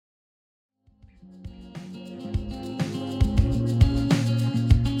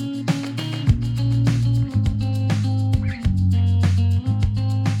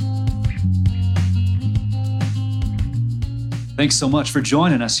Thanks so much for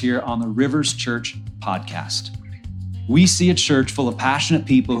joining us here on the Rivers Church podcast. We see a church full of passionate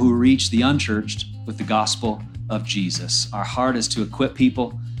people who reach the unchurched with the gospel of Jesus. Our heart is to equip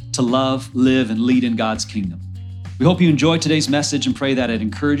people to love, live, and lead in God's kingdom. We hope you enjoyed today's message and pray that it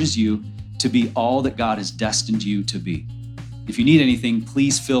encourages you to be all that God has destined you to be. If you need anything,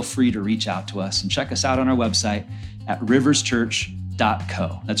 please feel free to reach out to us and check us out on our website at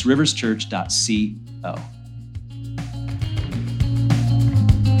riverschurch.co. That's riverschurch.co.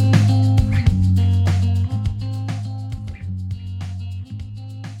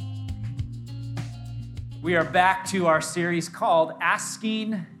 We are back to our series called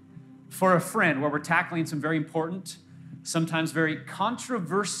Asking for a Friend, where we're tackling some very important, sometimes very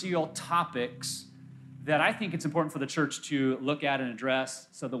controversial topics that I think it's important for the church to look at and address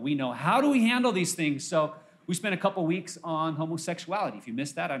so that we know how do we handle these things. So we spent a couple weeks on homosexuality. If you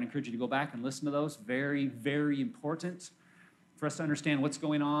missed that, I'd encourage you to go back and listen to those. Very, very important for us to understand what's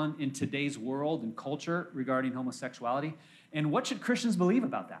going on in today's world and culture regarding homosexuality. And what should Christians believe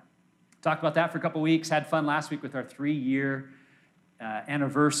about that? Talked about that for a couple weeks, had fun last week with our 3-year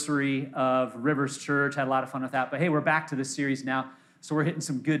anniversary of Rivers Church, had a lot of fun with that. But hey, we're back to this series now, so we're hitting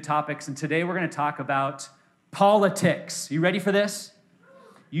some good topics. And today we're going to talk about politics. You ready for this?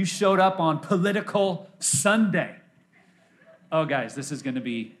 You showed up on Political Sunday. Oh, guys, this is going to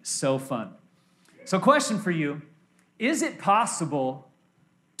be so fun. So question for you, is it possible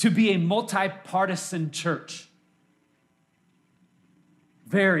to be a multi-partisan church?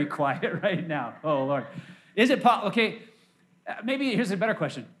 Very quiet right now. Oh, Lord. Is it possible? Okay, maybe here's a better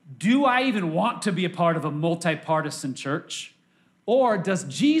question. Do I even want to be a part of a multi-partisan church? Or does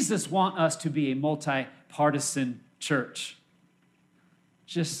Jesus want us to be a multi-partisan church?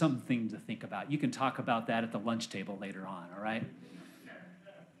 Just something to think about. You can talk about that at the lunch table later on, all right?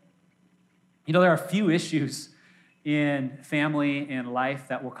 You know, there are a few issues in family and life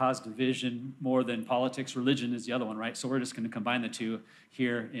that will cause division more than politics. Religion is the other one, right? So we're just going to combine the two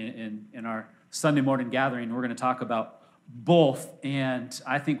here in our Sunday morning gathering. We're going to talk about both, and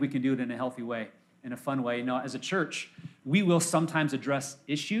I think we can do it in a healthy way, in a fun way. You know, as a church, we will sometimes address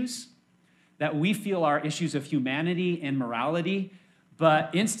issues that we feel are issues of humanity and morality,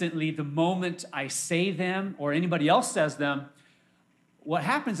 but instantly, the moment I say them or anybody else says them, what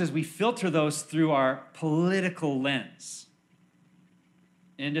happens is we filter those through our political lens.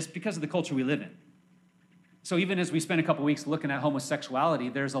 And just because of the culture we live in. So even as we spend a couple weeks looking at homosexuality,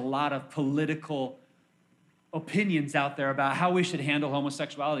 there's a lot of political opinions out there about how we should handle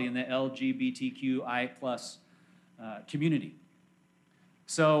homosexuality in the LGBTQI plus community.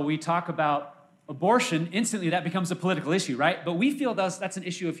 So we talk about abortion, instantly that becomes a political issue, right? But we feel that's an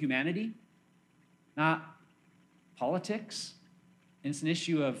issue of humanity, not politics. And it's an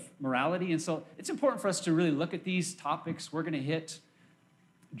issue of morality. And so it's important for us to really look at these topics. We're going to hit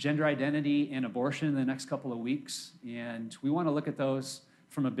gender identity and abortion in the next couple of weeks. And we want to look at those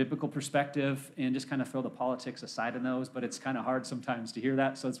from a biblical perspective and just kind of throw the politics aside in those. But it's kind of hard sometimes to hear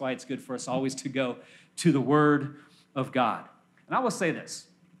that. So that's why it's good for us always to go to the Word of God. And I will say this.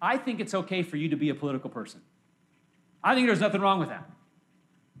 I think it's okay for you to be a political person. I think there's nothing wrong with that.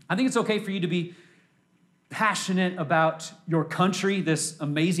 I think it's okay for you to be passionate about your country, this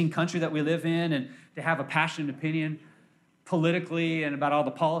amazing country that we live in, and to have a passionate opinion politically and about all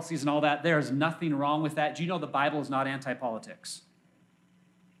the policies and all that. There is nothing wrong with that. Do you know the Bible is not anti-politics?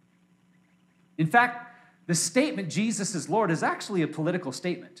 In fact, the statement, Jesus is Lord, is actually a political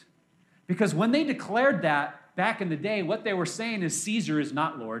statement. Because when they declared that back in the day, what they were saying is Caesar is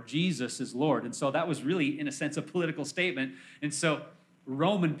not Lord, Jesus is Lord. And so that was really, in a sense, a political statement. And so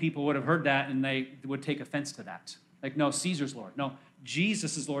Roman people would have heard that and they would take offense to that. Like, no, Caesar's Lord. No,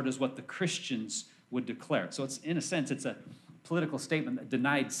 Jesus is Lord is what the Christians would declare. So it's, in a sense, it's a political statement that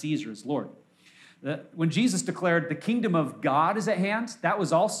denied Caesar as Lord. When Jesus declared the kingdom of God is at hand, that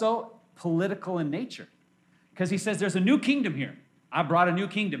was also political in nature. Because he says there's a new kingdom here. I brought a new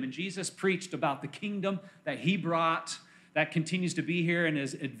kingdom. And Jesus preached about the kingdom that he brought that continues to be here and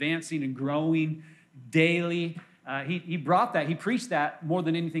is advancing and growing daily. He brought that, he preached that more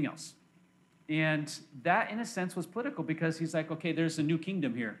than anything else. And that, in a sense, was political because he's like, okay, there's a new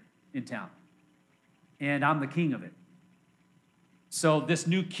kingdom here in town. And I'm the king of it. So this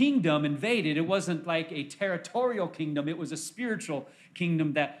new kingdom invaded. It wasn't like a territorial kingdom. It was a spiritual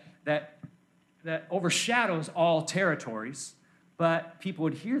kingdom that overshadows all territories. But people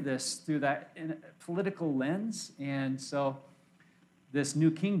would hear this through that political lens. And so this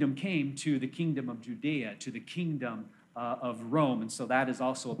new kingdom came to the kingdom of Judea, to the kingdom of Rome. And so that is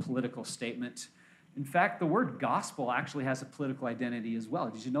also a political statement. In fact, the word gospel actually has a political identity as well.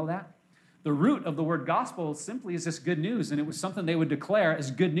 Did you know that? The root of the word gospel simply is this good news, and it was something they would declare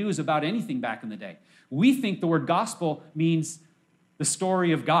as good news about anything back in the day. We think the word gospel means the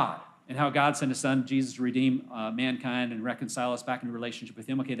story of God and how God sent his son, Jesus, to redeem mankind and reconcile us back into relationship with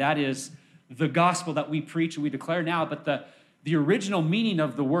him. Okay, that is the gospel that we preach and we declare now, but the original meaning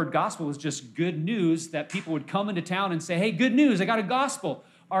of the word gospel was just good news, that people would come into town and say, hey, good news, I got a gospel.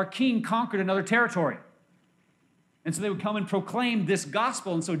 Our king conquered another territory. And so they would come and proclaim this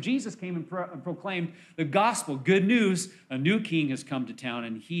gospel. And so Jesus came and proclaimed the gospel, good news, a new king has come to town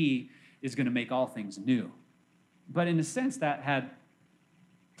and he is going to make all things new. But in a sense, that had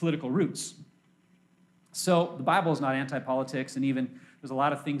political roots. So the Bible is not anti-politics, and even there's a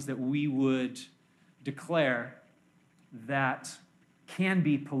lot of things that we would declare that can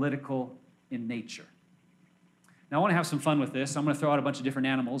be political in nature. Now, I want to have some fun with this. I'm going to throw out a bunch of different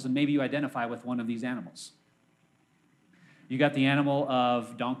animals, and maybe you identify with one of these animals. You got the animal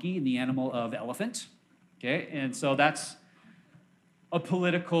of donkey and the animal of elephant, okay? And so that's a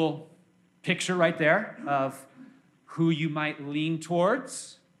political picture right there of who you might lean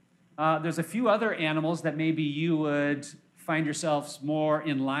towards. There's a few other animals that maybe you would find yourselves more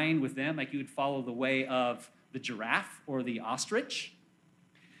in line with them, like you would follow the way of the giraffe or the ostrich.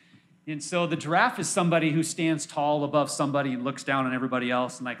 And so the giraffe is somebody who stands tall above somebody and looks down on everybody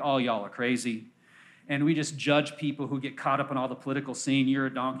else and like, oh, y'all are crazy. And we just judge people who get caught up in all the political scene. You're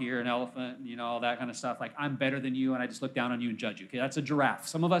a donkey, you're an elephant, all that kind of stuff. Like, I'm better than you, and I just look down on you and judge you. Okay, that's a giraffe.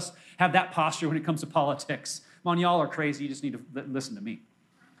 Some of us have that posture when it comes to politics. Come on, y'all are crazy. You just need to listen to me.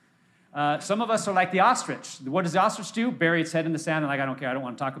 Some of us are like the ostrich. What does the ostrich do? Bury its head in the sand and like, I don't care. I don't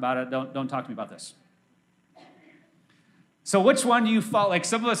want to talk about it. Don't talk to me about this. So which one do you follow? Like,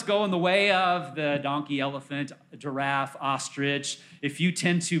 some of us go in the way of the donkey, elephant, giraffe, ostrich. If you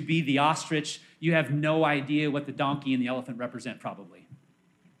tend to be the ostrich, you have no idea what the donkey and the elephant represent, probably.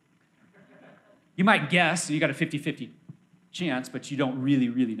 You might guess, and you got a 50-50 chance, but you don't really,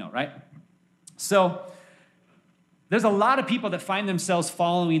 really know, right? So there's a lot of people that find themselves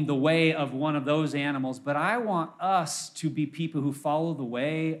following the way of one of those animals, but I want us to be people who follow the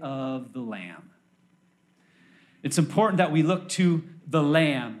way of the Lamb. It's important that we look to the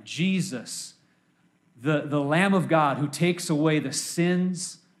Lamb, Jesus, the Lamb of God who takes away the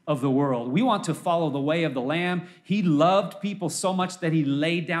sins of the world. We want to follow the way of the Lamb. He loved people so much that he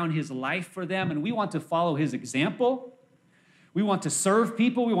laid down his life for them, and we want to follow his example. We want to serve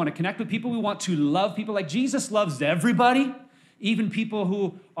people. We want to connect with people. We want to love people. Like, Jesus loves everybody, even people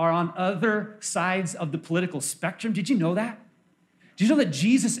who are on other sides of the political spectrum. Did you know that? Did you know that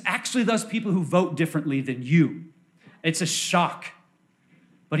Jesus actually loves people who vote differently than you? It's a shock.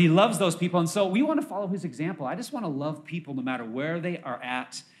 But he loves those people, and so we want to follow his example. I just want to love people no matter where they are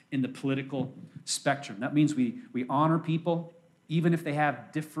at in the political spectrum. That means we honor people, even if they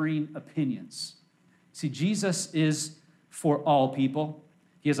have differing opinions. See, Jesus is for all people.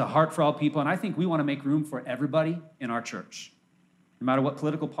 He has a heart for all people, and I think we want to make room for everybody in our church, no matter what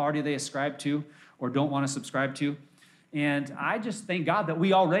political party they ascribe to or don't want to subscribe to. And I just thank God that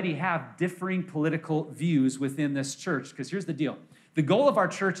we already have differing political views within this church, because here's the deal. The goal of our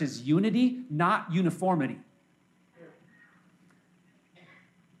church is unity, not uniformity.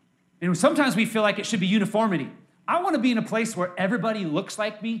 And sometimes we feel like it should be uniformity. I want to be in a place where everybody looks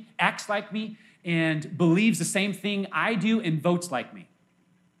like me, acts like me, and believes the same thing I do and votes like me.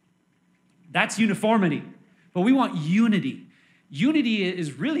 That's uniformity. But we want unity. Unity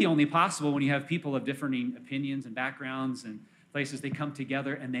is really only possible when you have people of differing opinions and backgrounds and places. They come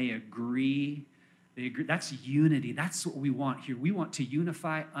together and they agree. That's unity. That's what we want here. We want to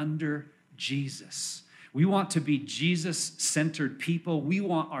unify under Jesus. We want to be Jesus-centered people. We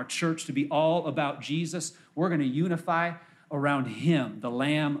want our church to be all about Jesus. We're going to unify around him, the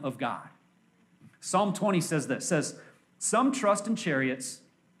Lamb of God. Psalm 20 says this, says, some trust in chariots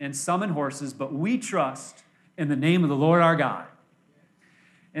and some in horses, but we trust in the name of the Lord our God.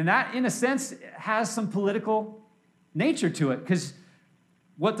 And that, in a sense, has some political nature to it, because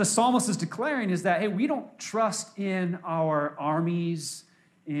what the psalmist is declaring is that, hey, we don't trust in our armies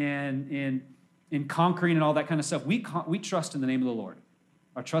and in conquering and all that kind of stuff. We trust in the name of the Lord.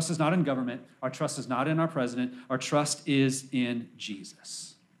 Our trust is not in government. Our trust is not in our president. Our trust is in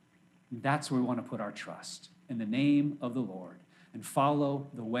Jesus. That's where we want to put our trust, in the name of the Lord, and follow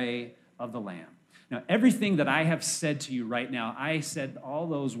the way of the Lamb. Now, everything that I have said to you right now, I said all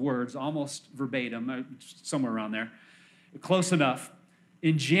those words almost verbatim, somewhere around there, close enough,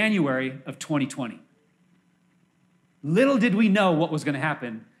 in January of 2020. Little did we know what was going to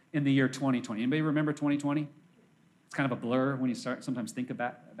happen in the year 2020. Anybody remember 2020? It's kind of a blur when you start sometimes think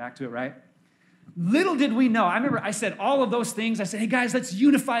back to it, right? Little did we know. I remember I said all of those things. I said, hey, guys, let's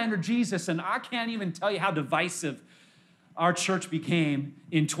unify under Jesus. And I can't even tell you how divisive our church became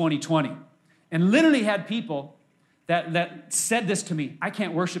in 2020. And literally had people that said this to me, I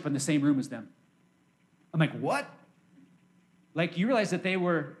can't worship in the same room as them. I'm like, what? Like, you realize that they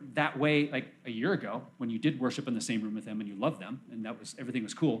were that way like a year ago when you did worship in the same room with them and you loved them and everything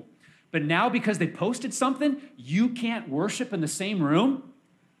was cool. But now because they posted something, you can't worship in the same room?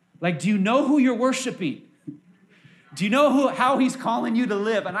 Like, do you know who you're worshiping? Do you know how he's calling you to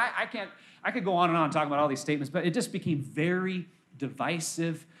live? And I could go on and on talking about all these statements, but it just became very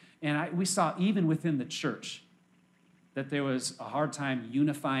divisive. And we saw even within the church that there was a hard time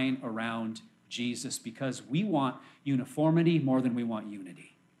unifying around Jesus because we want uniformity more than we want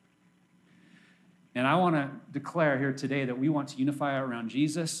unity. And I want to declare here today that we want to unify around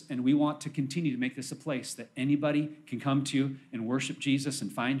Jesus, and we want to continue to make this a place that anybody can come to and worship Jesus and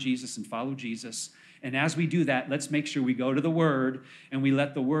find Jesus and follow Jesus. And as we do that, let's make sure we go to the Word and we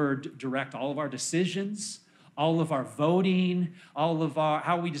let the Word direct all of our decisions, all of our voting, all of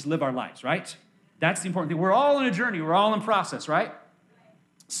how we just live our lives, right? That's the important thing. We're all on a journey. We're all in process, right?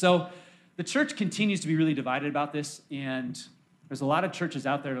 So the church continues to be really divided about this, and there's a lot of churches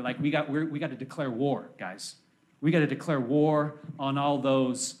out there that are like, we got to declare war, guys. We got to declare war on all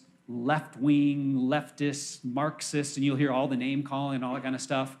those left-wing, leftist, Marxists, and you'll hear all the name calling and all that kind of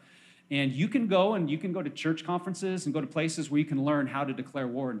stuff. And you can go to church conferences and go to places where you can learn how to declare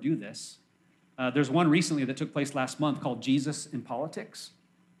war and do this. There's one recently that took place last month called Jesus in Politics.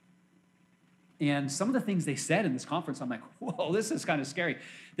 And some of the things they said in this conference, I'm like, whoa, this is kind of scary.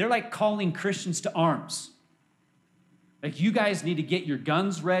 They're like calling Christians to arms. Like, you guys need to get your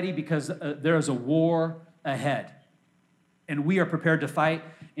guns ready because there is a war ahead. And we are prepared to fight.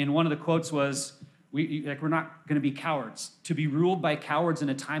 And one of the quotes was, we're not going to be cowards. To be ruled by cowards in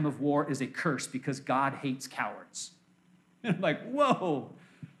a time of war is a curse because God hates cowards. And I'm like, whoa.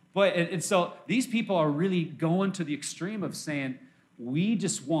 But and so these people are really going to the extreme of saying, we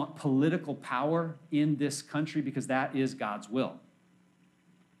just want political power in this country because that is God's will.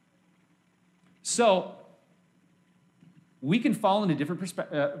 So we can fall into different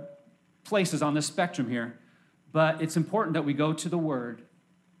places on this spectrum here, but it's important that we go to the Word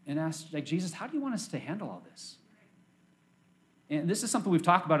and ask, like, Jesus, how do you want us to handle all this? And this is something we've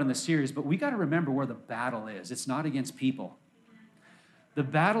talked about in this series, but we got to remember where the battle is. It's not against people. The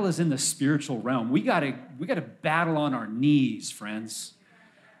battle is in the spiritual realm. We got to battle on our knees, friends,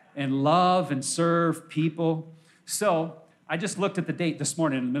 and love and serve people. So I just looked at the date this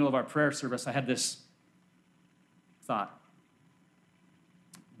morning in the middle of our prayer service. I had this thought,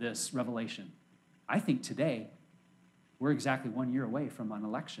 this revelation. I think today we're exactly 1 year away from an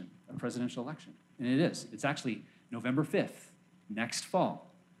election, a presidential election. And it is. It's actually November 5th, next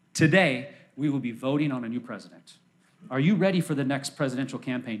fall. Today, we will be voting on a new president. Are you ready for the next presidential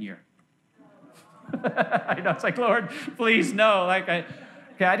campaign year? I know, it's like, Lord, please, no. I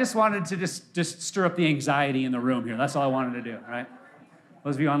just wanted to just stir up the anxiety in the room here. That's all I wanted to do, right?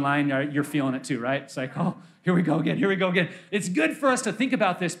 Those of you online, you're feeling it too, right? It's like, oh, here we go again. It's good for us to think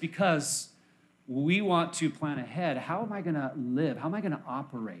about this because we want to plan ahead. How am I going to live? How am I going to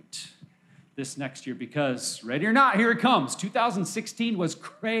operate this next year? Because, ready or not, here it comes. 2016 was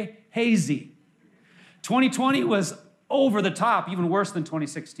crazy. 2020 was over the top, even worse than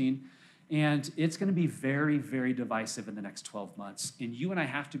 2016. And it's going to be very, very divisive in the next 12 months. And you and I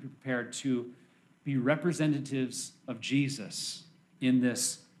have to be prepared to be representatives of Jesus in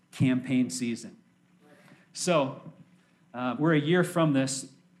this campaign season. So we're a year from this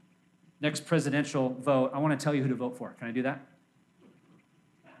next presidential vote. I want to tell you who to vote for. Can I do that?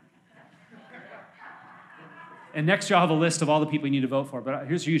 And next year I'll have a list of all the people you need to vote for. But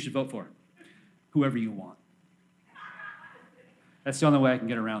here's who you should vote for. Whoever you want. That's the only way I can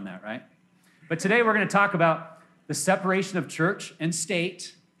get around that, right? But today we're going to talk about the separation of church and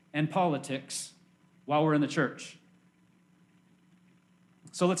state and politics while we're in the church.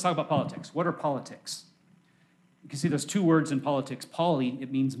 So let's talk about politics. What are politics? You can see those two words in politics. Poly,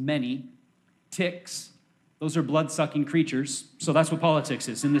 it means many. Ticks, those are blood-sucking creatures. So that's what politics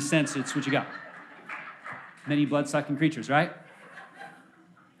is. In this sense, it's what you got. Many blood-sucking creatures, right?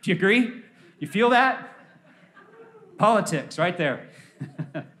 Do you agree? You feel that? Politics, right there.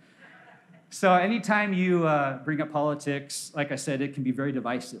 So anytime you bring up politics, like I said, it can be very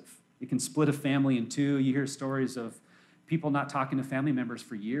divisive. It can split a family in two. You hear stories of people not talking to family members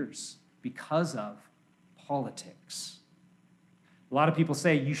for years because of politics. A lot of people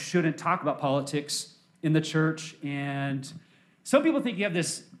say you shouldn't talk about politics in the church, and some people think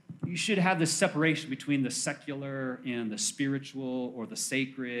you should have this separation between the secular and the spiritual or the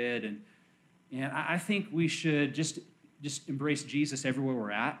sacred, and And I think we should just embrace Jesus everywhere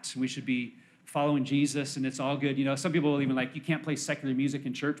we're at. We should be following Jesus, and it's all good. You know, some people will even like, you can't play secular music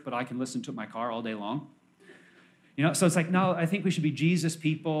in church, but I can listen to it in my car all day long. You know, so it's like, no, I think we should be Jesus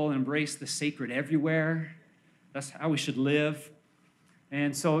people and embrace the sacred everywhere. That's how we should live.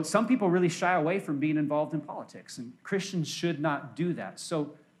 And so some people really shy away from being involved in politics, and Christians should not do that.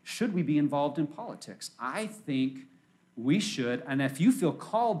 So should we be involved in politics? I think we should, and if you feel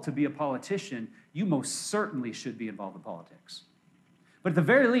called to be a politician, you most certainly should be involved in politics. But at the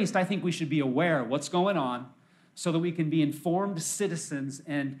very least, I think we should be aware of what's going on so that we can be informed citizens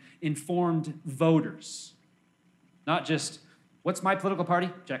and informed voters. Not just, what's my political party?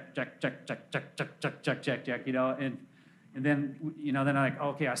 Check, check, check, check, check, check, check, check, check, check, you know, and then, you know, then I'm like,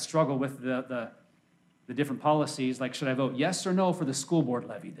 okay, I struggle with the different policies, like, should I vote yes or no for the school board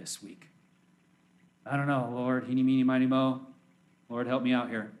levy this week? I don't know, Lord, eeny, meeny, miny, mo. Lord, help me out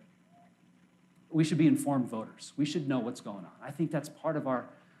here. We should be informed voters. We should know what's going on. I think that's part of our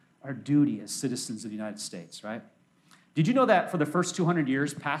duty as citizens of the United States, right? Did you know that for the first 200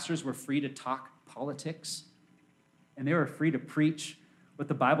 years, pastors were free to talk politics? And they were free to preach what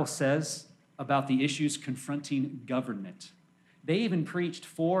the Bible says about the issues confronting government. They even preached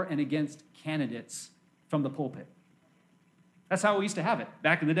for and against candidates from the pulpit. That's how we used to have it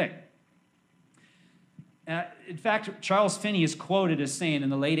back in the day. In fact, Charles Finney is quoted as saying in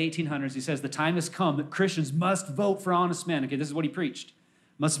the late 1800s, he says, the time has come that Christians must vote for honest men. Okay, this is what he preached.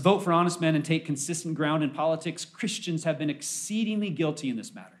 Must vote for honest men and take consistent ground in politics. Christians have been exceedingly guilty in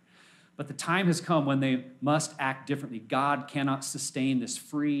this matter. But the time has come when they must act differently. God cannot sustain this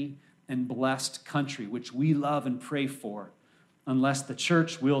free and blessed country, which we love and pray for, unless the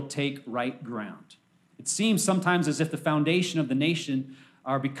church will take right ground. It seems sometimes as if the foundation of the nation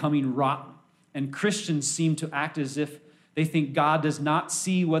are becoming rotten, and Christians seem to act as if they think God does not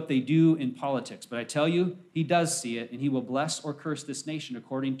see what they do in politics. But I tell you, he does see it, and he will bless or curse this nation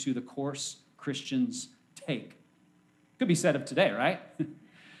according to the course Christians take. Could be said of today, right?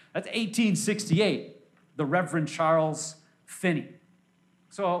 That's 1868, the Reverend Charles Finney.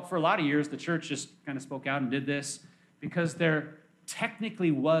 So for a lot of years, the church just kind of spoke out and did this because there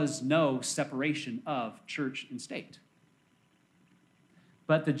technically was no separation of church and state.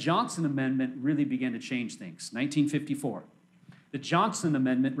 But the Johnson Amendment really began to change things, 1954. The Johnson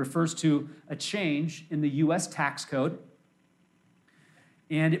Amendment refers to a change in the U.S. tax code,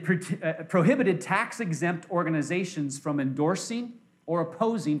 and it prohibited tax-exempt organizations from endorsing or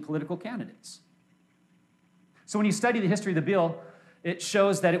opposing political candidates. So when you study the history of the bill, it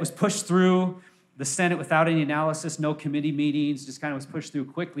shows that it was pushed through the Senate without any analysis, no committee meetings, just kind of was pushed through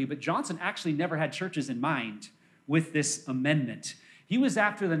quickly. But Johnson actually never had churches in mind with this amendment. He was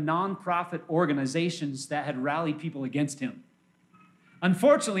after the nonprofit organizations that had rallied people against him.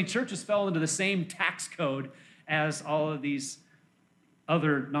 Unfortunately, churches fell into the same tax code as all of these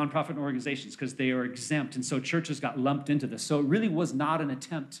other nonprofit organizations because they are exempt, and so churches got lumped into this. So it really was not an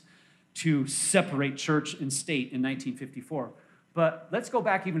attempt to separate church and state in 1954. But let's go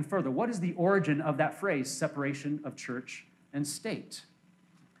back even further. What is the origin of that phrase, separation of church and state?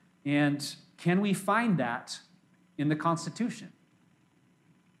 And can we find that in the Constitution?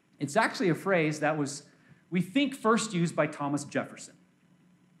 It's actually a phrase that was, we think, first used by Thomas Jefferson.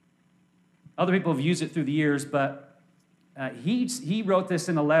 Other people have used it through the years, but he wrote this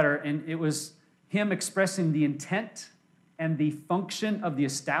in a letter, and it was him expressing the intent and the function of the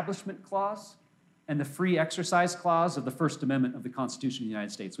Establishment Clause and the Free Exercise Clause of the First Amendment of the Constitution of the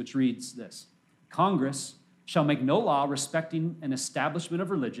United States, which reads this: Congress shall make no law respecting an establishment of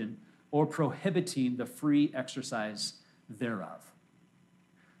religion or prohibiting the free exercise thereof.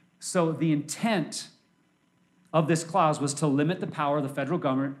 So the intent of this clause was to limit the power of the federal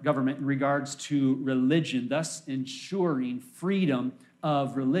government in regards to religion, thus ensuring freedom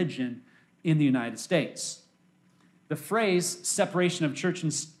of religion in the United States. The phrase separation of church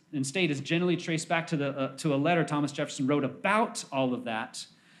and state is generally traced back to a letter Thomas Jefferson wrote about all of that,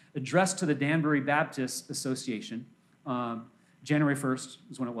 addressed to the Danbury Baptist Association. January 1st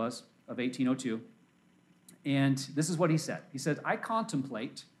is when it was, of 1802. And this is what he said. He said, I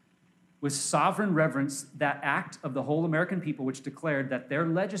contemplate with sovereign reverence that act of the whole American people which declared that their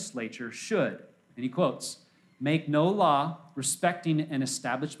legislature should, and he quotes, make no law respecting an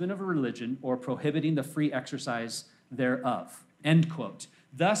establishment of a religion or prohibiting the free exercise thereof, end quote.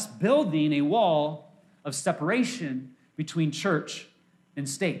 Thus building a wall of separation between church and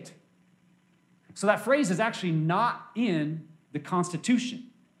state. So that phrase is actually not in the Constitution,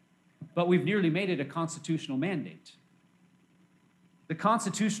 but we've nearly made it a constitutional mandate. the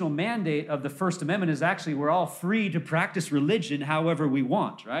constitutional mandate of the First Amendment is actually we're all free to practice religion however we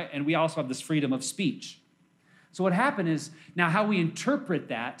want, right? And we also have this freedom of speech. So what happened is now how we interpret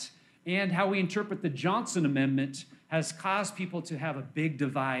that and how we interpret the Johnson Amendment has caused people to have a big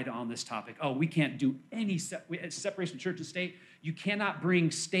divide on this topic. Oh, we can't do any separation of church and state. You cannot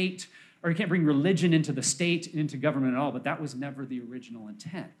bring state, or you can't bring religion into the state and into government at all, but that was never the original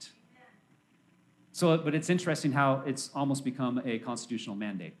intent. So, but it's interesting how it's almost become a constitutional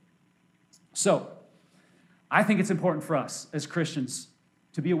mandate. So, I think it's important for us as Christians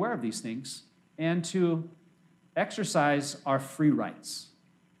to be aware of these things and to exercise our free rights.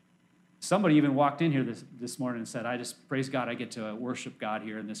 Somebody even walked in here this morning and said, I just praise God, I get to worship God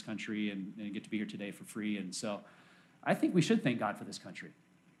here in this country and get to be here today for free. And so I think we should thank God for this country.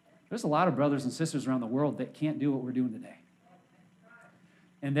 There's a lot of brothers and sisters around the world that can't do what we're doing today.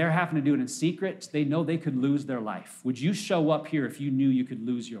 And they're having to do it in secret. They know they could lose their life. Would you show up here if you knew you could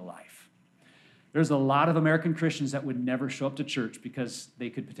lose your life? There's a lot of American Christians that would never show up to church because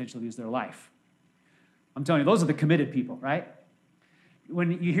they could potentially lose their life. I'm telling you, those are the committed people, right?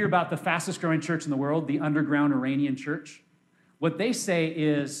 When you hear about the fastest growing church in the world, the underground Iranian church, what they say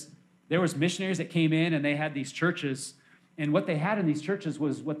is there was missionaries that came in and they had these churches, and what they had in these churches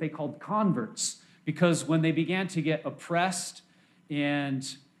was what they called converts, because when they began to get oppressed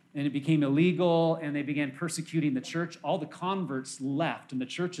and it became illegal and they began persecuting the church, all the converts left and the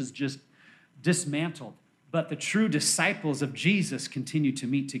churches just dismantled. But the true disciples of Jesus continued to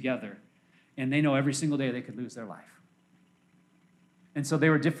meet together, and they know every single day they could lose their life. And so they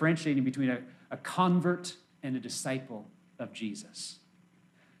were differentiating between a convert and a disciple of Jesus.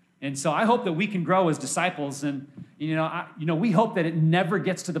 And so I hope that we can grow as disciples. And, we hope that it never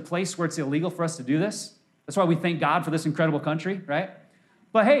gets to the place where it's illegal for us to do this. That's why we thank God for this incredible country, right?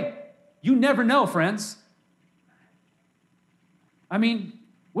 But hey, you never know, friends. I mean,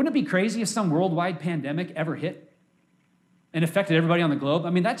 wouldn't it be crazy if some worldwide pandemic ever hit and affected everybody on the globe?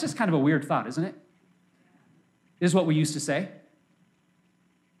 I mean, that's just kind of a weird thought, isn't it? Is what we used to say.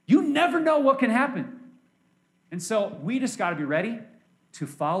 You never know what can happen. And so we just got to be ready to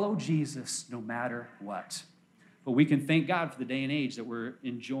follow Jesus no matter what. But we can thank God for the day and age that we're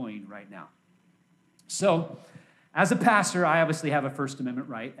enjoying right now. So, as a pastor, I obviously have a First Amendment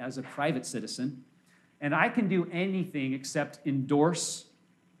right as a private citizen, and I can do anything except endorse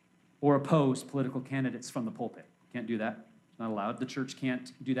or oppose political candidates from the pulpit. Can't do that. It's not allowed. The church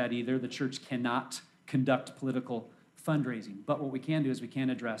can't do that either. The church cannot conduct political fundraising. But what we can do is we can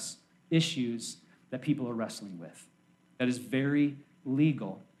address issues that people are wrestling with. That is very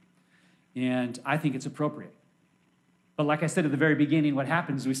legal, and I think it's appropriate. But like I said at the very beginning, what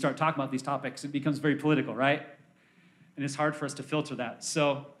happens is we start talking about these topics, it becomes very political, right? And it's hard for us to filter that.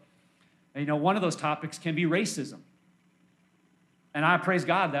 So, one of those topics can be racism. And I praise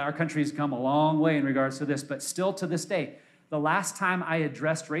God that our country has come a long way in regards to this, but still to this day, the last time I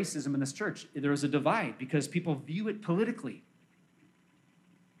addressed racism in this church, there was a divide because people view it politically.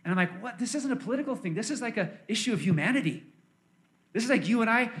 And I'm like, what? This isn't a political thing. This is like an issue of humanity. This is like you and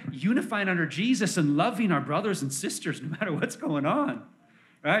I unifying under Jesus and loving our brothers and sisters no matter what's going on,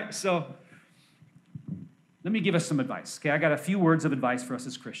 right? So let me give us some advice, okay? I got a few words of advice for us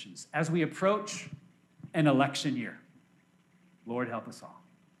as Christians. As we approach an election year, Lord help us all.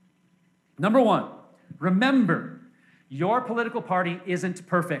 Number one, remember, your political party isn't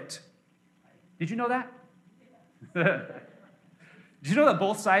perfect. Did you know that? Did you know that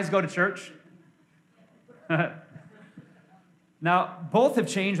both sides go to church? Now, both have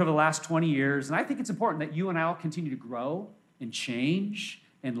changed over the last 20 years, and I think it's important that you and I all continue to grow and change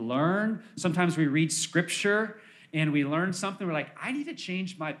and learn. Sometimes we read scripture and we learn something. We're like, I need to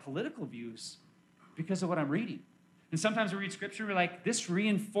change my political views because of what I'm reading. And sometimes we read scripture and we're like, this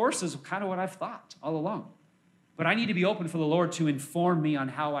reinforces kind of what I've thought all along. But I need to be open for the Lord to inform me on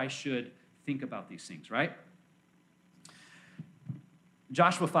how I should think about these things, right?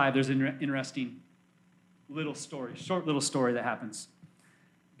 Joshua 5, there's an interesting short little story that happens.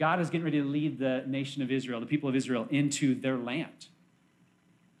 God is getting ready to lead the nation of Israel, the people of Israel, into their land.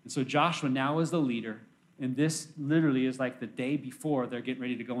 And so Joshua now is the leader, and this literally is like the day before they're getting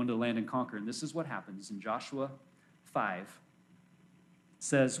ready to go into the land and conquer. And this is what happens in Joshua 5. It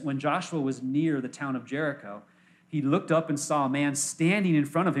says, when Joshua was near the town of Jericho, he looked up and saw a man standing in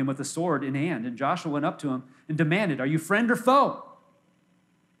front of him with a sword in hand. And Joshua went up to him and demanded, are you friend or foe?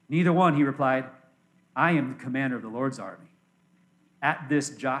 Neither one, he replied. I am the commander of the Lord's army. At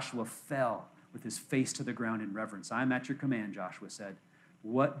this, Joshua fell with his face to the ground in reverence. I'm at your command, Joshua said.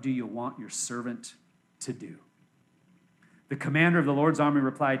 What do you want your servant to do? The commander of the Lord's army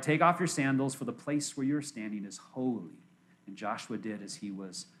replied, take off your sandals, for the place where you're standing is holy. And Joshua did as he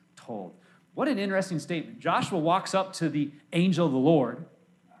was told. What an interesting statement. Joshua walks up to the angel of the Lord,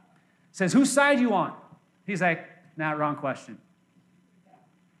 says, whose side you on? He's like, nah, wrong question.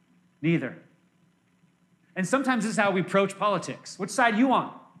 Neither. And sometimes this is how we approach politics. Which side you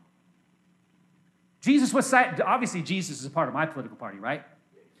on? Jesus, what side? Obviously, Jesus is a part of my political party, right?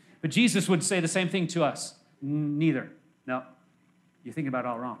 But Jesus would say the same thing to us. Neither. No, you're thinking about it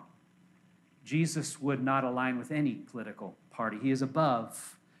all wrong. Jesus would not align with any political party. He is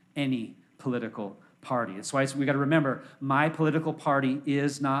above any political party. That's why we got to remember, my political party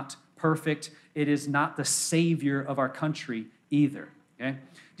is not perfect. It is not the savior of our country either. Okay?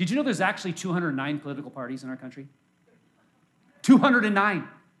 Did you know there's actually 209 political parties in our country? 209.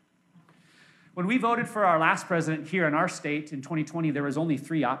 When we voted for our last president here in our state in 2020, there was only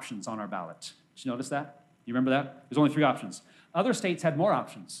 3 options on our ballot. Did you notice that? You remember that? There's only 3 options. Other states had more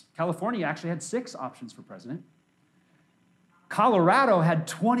options. California actually had 6 options for president. Colorado had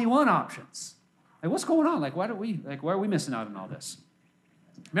 21 options. Like, what's going on? Why are we missing out on all this?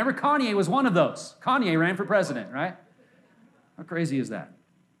 Remember, Kanye was one of those. Kanye ran for president, right? How crazy is that?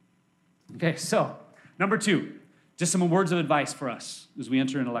 Okay, so number 2, just some words of advice for us as we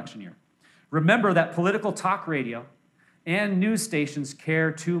enter an election year. Remember that political talk radio and news stations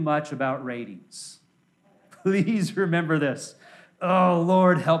care too much about ratings. Please remember this. Oh,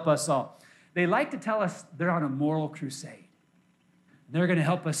 Lord, help us all. They like to tell us they're on a moral crusade. They're going to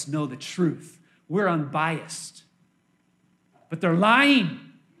help us know the truth. We're unbiased. But they're lying.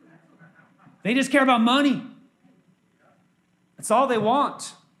 They just care about money. That's all they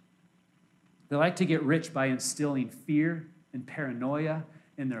want. They like to get rich by instilling fear and paranoia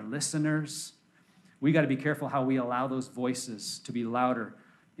in their listeners. We got to be careful how we allow those voices to be louder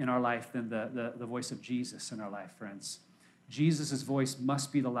in our life than the voice of Jesus in our life, friends. Jesus' voice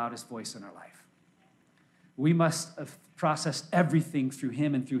must be the loudest voice in our life. We must process everything through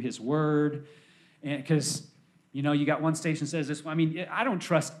him and through his word. Because, you got one station says this. I mean, I don't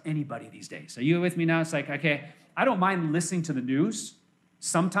trust anybody these days. Are you with me now? It's like, okay, I don't mind listening to the news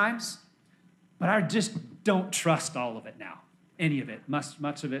sometimes, but I just don't trust all of it now. Any of it,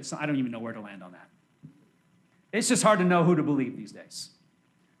 much of it. So I don't even know where to land on that. It's just hard to know who to believe these days.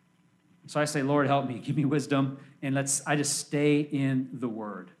 So I say, Lord, help me, give me wisdom, and I just stay in the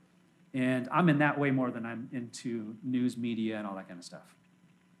Word. And I'm in that way more than I'm into news media and all that kind of stuff.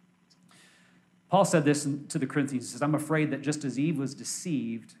 Paul said this to the Corinthians. He says, I'm afraid that just as Eve was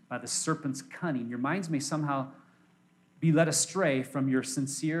deceived by the serpent's cunning, your minds may somehow be led astray from your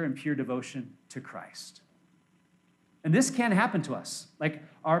sincere and pure devotion to Christ. And this can happen to us. Like,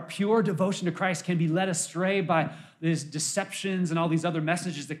 our pure devotion to Christ can be led astray by these deceptions and all these other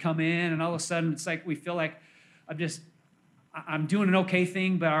messages that come in, and all of a sudden it's like we feel like I'm doing an okay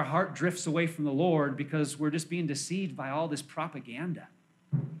thing, but our heart drifts away from the Lord because we're just being deceived by all this propaganda.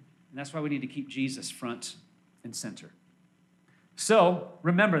 And that's why we need to keep Jesus front and center. So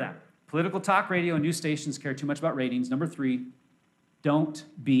remember that. Political talk radio and news stations care too much about ratings. Number 3, don't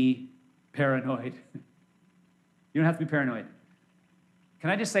be paranoid. You don't have to be paranoid. Can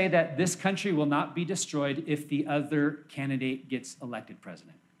I just say that this country will not be destroyed if the other candidate gets elected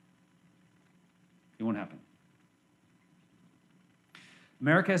president? It won't happen.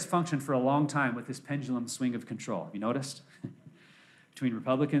 America has functioned for a long time with this pendulum swing of control. Have you noticed? Between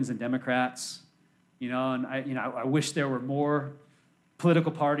Republicans and Democrats, and I wish there were more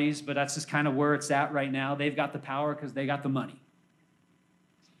political parties, but that's just kind of where it's at right now. They've got the power because they got the money.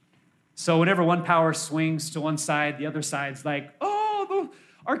 So whenever one power swings to one side, the other side's like,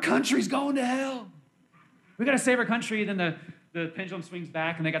 our country's going to hell. We got to save our country. Then the pendulum swings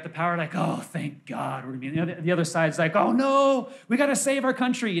back, and they got the power, like, oh, thank God. The other side's like, oh, no, we got to save our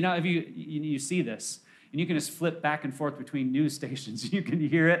country. If you see this, and you can just flip back and forth between news stations. You can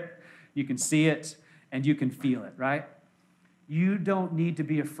hear it, you can see it, and you can feel it, right? You don't need to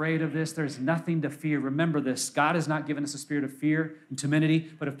be afraid of this. There's nothing to fear. Remember this. God has not given us a spirit of fear and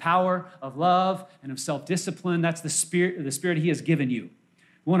timidity, but of power, of love, and of self-discipline. That's the spirit he has given you.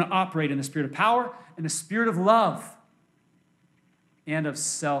 We want to operate in the spirit of power and the spirit of love and of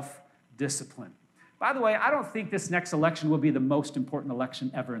self-discipline. By the way, I don't think this next election will be the most important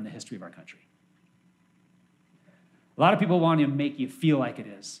election ever in the history of our country. A lot of people want to make you feel like it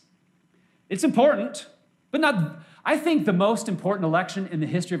is. It's important, but not. I think the most important election in the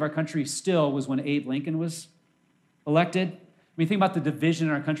history of our country still was when Abe Lincoln was elected. When you think about the division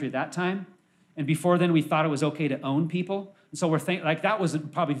in our country at that time, and before then we thought it was okay to own people. And so we're thinking, like, that was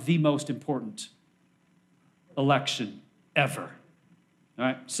probably the most important election ever. All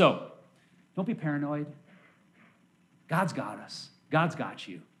right, so don't be paranoid. God's got us. God's got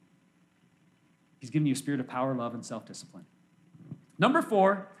you. He's given you a spirit of power, love, and self-discipline. Number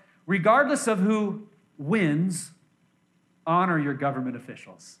 4, regardless of who wins, honor your government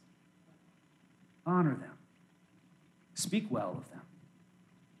officials. Honor them. Speak well of them.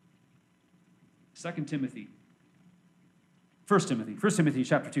 1 Timothy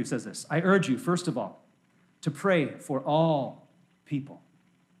chapter 2 says this, I urge you, first of all, to pray for all people.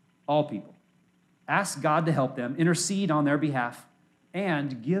 All people. Ask God to help them, intercede on their behalf,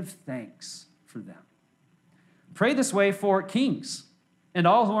 and give thanks for them. Pray this way for kings and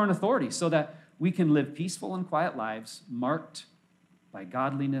all who are in authority, so that we can live peaceful and quiet lives marked by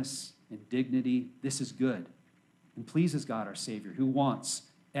godliness and dignity. This is good and pleases God our Savior, who wants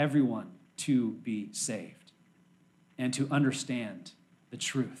everyone to be saved and to understand the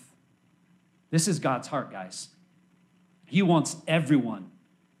truth. This is God's heart, guys. He wants everyone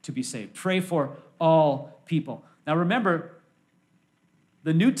to be saved. Pray for all people. Now remember,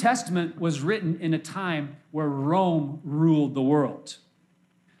 the New Testament was written in a time where Rome ruled the world.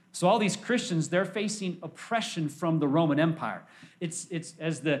 So all these Christians, they're facing oppression from the Roman Empire. It's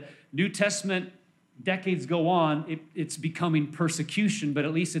as the New Testament decades go on, it's becoming persecution, but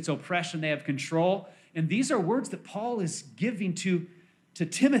at least it's oppression. They have control. And these are words that Paul is giving to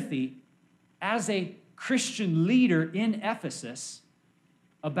Timothy as a Christian leader in Ephesus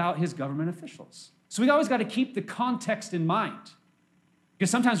about his government officials. So we always got to keep the context in mind. Because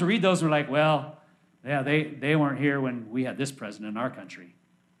sometimes we read those and we're like, well, yeah, they weren't here when we had this president in our country.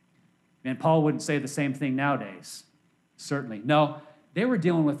 And Paul wouldn't say the same thing nowadays. Certainly. No, they were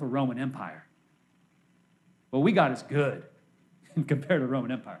dealing with the Roman Empire. What we got is good compared to the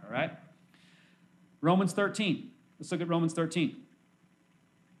Roman Empire, all right? Romans 13. Let's look at Romans 13.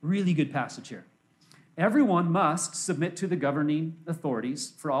 Really good passage here. Everyone must submit to the governing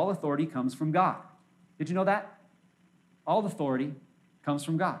authorities, for all authority comes from God. Did you know that? All authority comes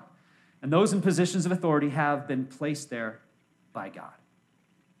from God. And those in positions of authority have been placed there by God.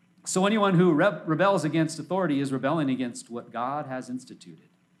 So anyone who rebels against authority is rebelling against what God has instituted.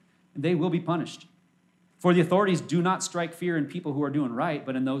 And they will be punished. For the authorities do not strike fear in people who are doing right,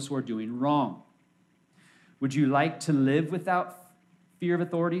 but in those who are doing wrong. Would you like to live without fear of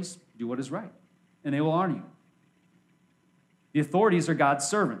authorities? Do what is right, and they will honor you. The authorities are God's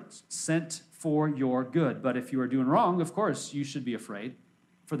servants, sent for your good. But if you are doing wrong, of course, you should be afraid,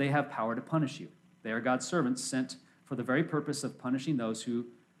 for they have power to punish you. They are God's servants, sent for the very purpose of punishing those who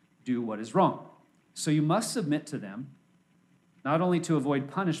do what is wrong. So you must submit to them, not only to avoid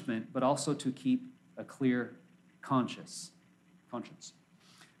punishment, but also to keep a clear conscience.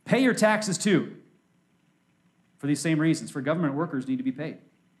 Pay your taxes too, for these same reasons. For government workers need to be paid.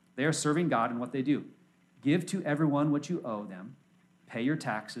 They are serving God in what they do. Give to everyone what you owe them. Pay your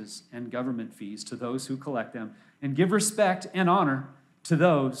taxes and government fees to those who collect them, and give respect and honor to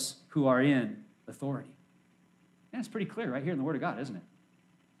those who are in authority. And it's pretty clear right here in the Word of God, isn't it?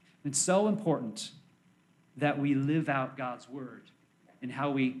 It's so important that we live out God's word and how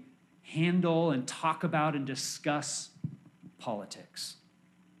we handle and talk about and discuss politics.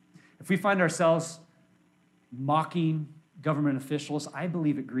 If we find ourselves mocking government officials, I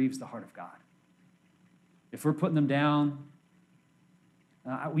believe it grieves the heart of God. If we're putting them down,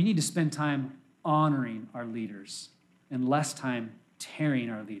 we need to spend time honoring our leaders and less time tearing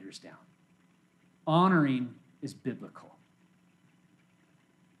our leaders down. Honoring is biblical.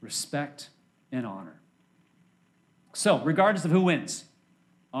 Respect and honor. So, regardless of who wins,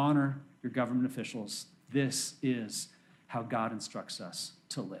 honor your government officials. This is how God instructs us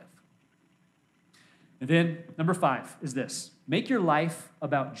to live. And then, number 5 is this. Make your life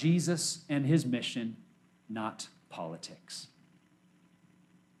about Jesus and his mission, not politics.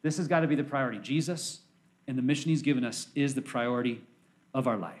 This has got to be the priority. Jesus and the mission he's given us is the priority of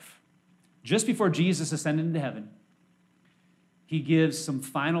our life. Just before Jesus ascended into heaven, he gives some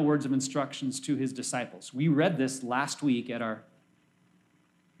final words of instructions to his disciples. We read this last week at our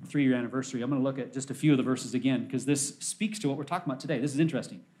 3-year anniversary. I'm going to look at just a few of the verses again because this speaks to what we're talking about today. This is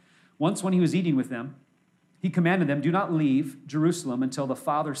interesting. Once when he was eating with them, he commanded them, do not leave Jerusalem until the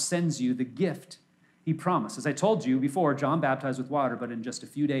Father sends you the gift he promised. As I told you before, John baptized with water, but in just a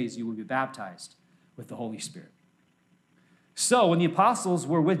few days you will be baptized with the Holy Spirit. So when the apostles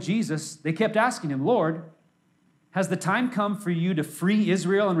were with Jesus, they kept asking him, Lord, has the time come for you to free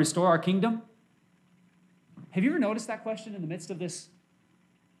Israel and restore our kingdom? Have you ever noticed that question in the midst of this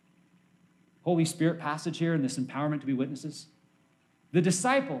Holy Spirit passage here and this empowerment to be witnesses? The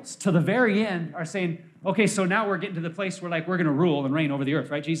disciples, to the very end, are saying, okay, so now we're getting to the place where we're going to rule and reign over the earth,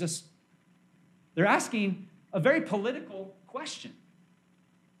 right, Jesus? They're asking a very political question.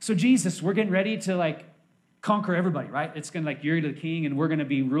 So Jesus, we're getting ready to conquer everybody, right? It's going to you're the king and we're going to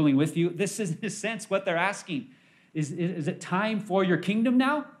be ruling with you. This is in a sense what they're asking. Is it time for your kingdom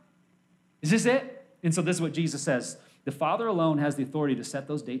now? Is this it? And so this is what Jesus says. The Father alone has the authority to set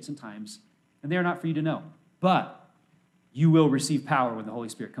those dates and times, and they are not for you to know. But you will receive power when the Holy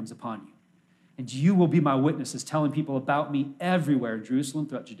Spirit comes upon you. And you will be my witnesses, telling people about me everywhere in Jerusalem,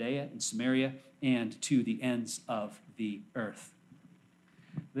 throughout Judea and Samaria, and to the ends of the earth.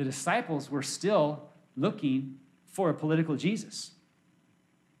 The disciples were still looking for a political Jesus.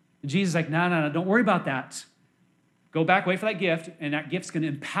 And Jesus is like, no, don't worry about that. Go back, wait for that gift, and that gift's going to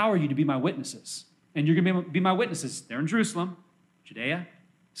empower you to be my witnesses. And you're going to be my witnesses there in Jerusalem, Judea,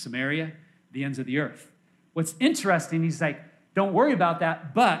 Samaria, the ends of the earth. What's interesting, he's like, don't worry about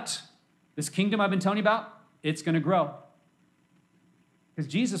that, but this kingdom I've been telling you about, it's going to grow.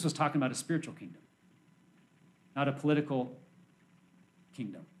 Because Jesus was talking about a spiritual kingdom, not a political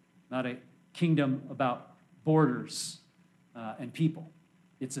kingdom, not a kingdom about borders and people.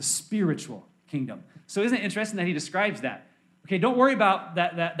 It's a spiritual kingdom. So isn't it interesting that he describes that? Okay, don't worry about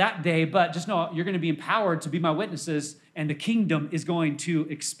that day, but just know you're going to be empowered to be my witnesses, and the kingdom is going to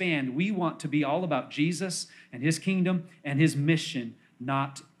expand. We want to be all about Jesus and his kingdom and his mission,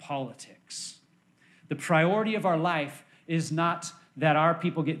 not politics. The priority of our life is not that our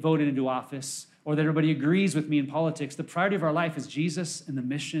people get voted into office or that everybody agrees with me in politics. The priority of our life is Jesus and the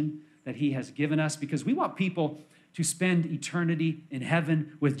mission that he has given us, because we want people to spend eternity in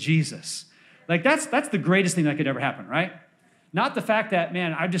heaven with Jesus. Like that's the greatest thing that could ever happen, right? Not the fact that,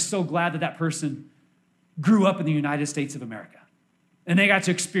 man, I'm just so glad that person grew up in the United States of America and they got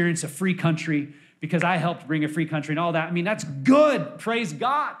to experience a free country because I helped bring a free country and all that. I mean, that's good. Praise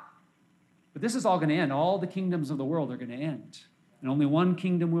God. But this is all going to end. All the kingdoms of the world are going to end. And only one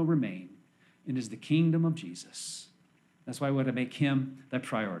kingdom will remain. It is the kingdom of Jesus. That's why we want to make him the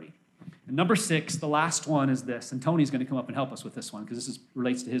priority. And number 6, the last one is this. And Tony's going to come up and help us with this one because this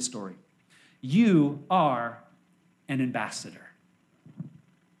relates to his story. You are an ambassador.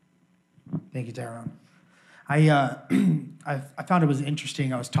 Thank you, Tyrone. I found it was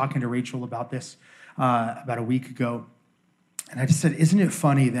interesting. I was talking to Rachel about this about a week ago, and I just said, isn't it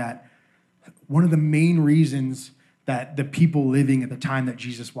funny that one of the main reasons that the people living at the time that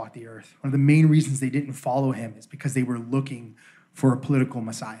Jesus walked the earth, one of the main reasons they didn't follow him is because they were looking for a political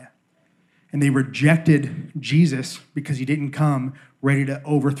Messiah. And they rejected Jesus because he didn't come ready to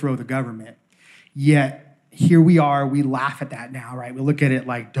overthrow the government. Yet, here we are, we laugh at that now, right? We look at it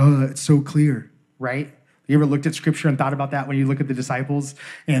like, duh, it's so clear, right? You ever looked at scripture and thought about that when you look at the disciples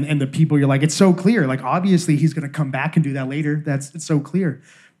and the people, you're like, it's so clear. Like, obviously, he's going to come back and do that later. It's so clear.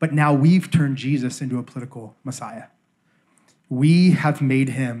 But now we've turned Jesus into a political Messiah. We have made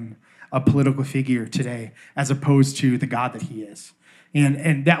him a political figure today as opposed to the God that he is.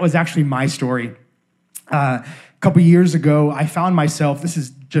 And that was actually my story. A couple years ago, I found myself, this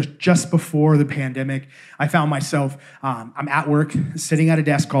is just before the pandemic, I found myself, I'm at work, sitting at a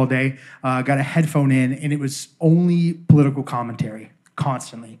desk all day, got a headphone in, and it was only political commentary,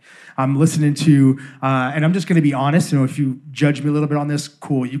 constantly. I'm listening to, and I'm just going to be honest, if you judge me a little bit on this,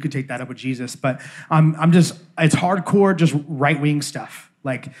 cool, you could take that up with Jesus, but it's hardcore, just right-wing stuff.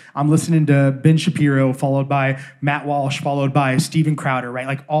 Like, I'm listening to Ben Shapiro, followed by Matt Walsh, followed by Steven Crowder, right?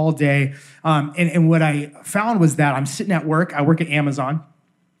 Like, all day. And what I found was that I'm sitting at work. I work at Amazon.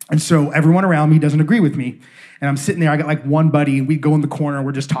 And so everyone around me doesn't agree with me. And I'm sitting there. I got like one buddy, and we go in the corner.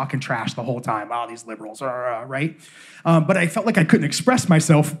 We're just talking trash the whole time. Oh, these liberals, right? But I felt like I couldn't express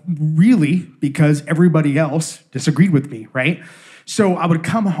myself really because everybody else disagreed with me, right? So I would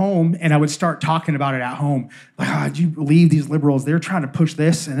come home and I would start talking about it at home. Like, do you believe these liberals? They're trying to push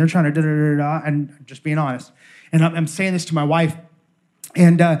this and they're trying to da-da-da-da-da, and just being honest. And I'm saying this to my wife.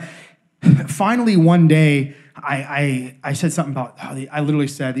 And finally one day, I said something about, I literally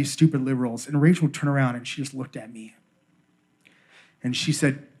said, these stupid liberals. And Rachel turned around and she just looked at me. And she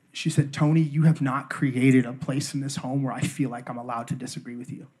said, Tony, you have not created a place in this home where I feel like I'm allowed to disagree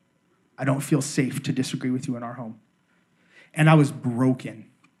with you. I don't feel safe to disagree with you in our home. And I was broken.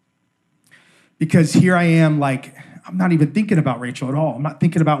 Because here I am, like, I'm not even thinking about Rachel at all. I'm not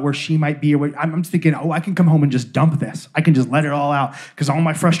thinking about where she might be. I'm thinking, I can come home and just dump this. I can just let it all out because all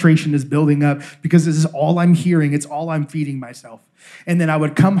my frustration is building up because this is all I'm hearing. It's all I'm feeding myself. And then I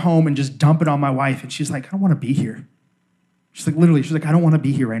would come home and just dump it on my wife. And she's like, I don't want to be here. She's like, literally, she's like, I don't want to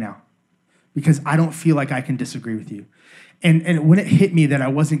be here right now because I don't feel like I can disagree with you. And when it hit me that I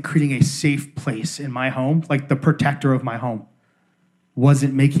wasn't creating a safe place in my home, like the protector of my home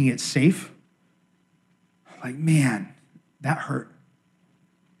wasn't making it safe, like, man, that hurt.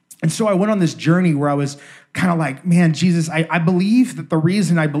 And so I went on this journey where I was kind of like, man, Jesus, I believe that the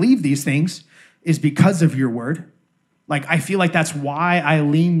reason I believe these things is because of your word. Like, I feel like that's why I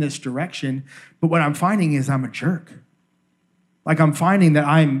lean this direction. But what I'm finding is I'm a jerk. Like, I'm finding that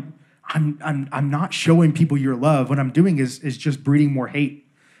I'm not showing people your love. What I'm doing is just breeding more hate.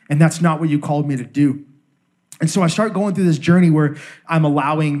 And that's not what you called me to do. And so I start going through this journey where I'm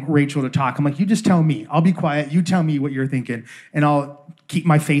allowing Rachel to talk. I'm like, you just tell me. I'll be quiet. You tell me what you're thinking. And I'll keep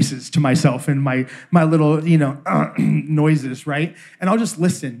my faces to myself and my little, noises, right? And I'll just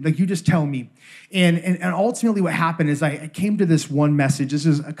listen. Like, you just tell me. And ultimately what happened is I came to this one message. This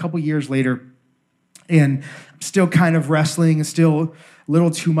is a couple years later. And I'm still kind of wrestling and still a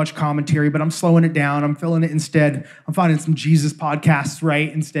little too much commentary, but I'm slowing it down. I'm filling it instead. I'm finding some Jesus podcasts,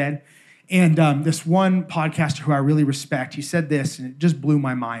 right, instead. And this one podcaster who I really respect, he said this, and it just blew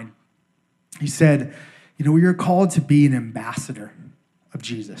my mind. He said, you're called to be an ambassador of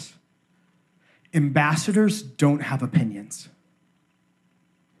Jesus. Ambassadors don't have opinions.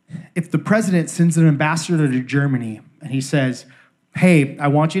 If the president sends an ambassador to Germany and he says, hey, I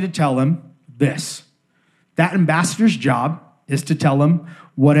want you to tell them this, that ambassador's job is to tell them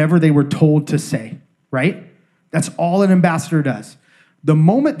whatever they were told to say, right? That's all an ambassador does. The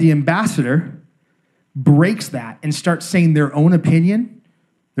moment the ambassador breaks that and starts saying their own opinion,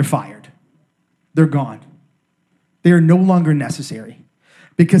 they're fired. They're gone. They are no longer necessary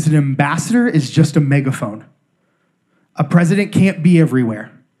because an ambassador is just a megaphone. A president can't be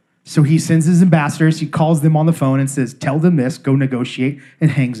everywhere. So he sends his ambassadors, he calls them on the phone and says, tell them this, go negotiate,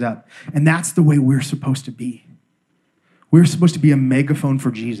 and hangs up. And that's the way we're supposed to be. We're supposed to be a megaphone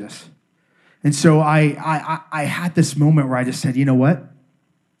for Jesus. And so I had this moment where I just said, you know what?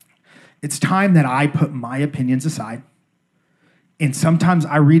 It's time that I put my opinions aside. And sometimes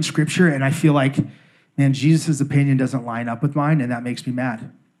I read scripture and I feel like, man, Jesus' opinion doesn't line up with mine, and that makes me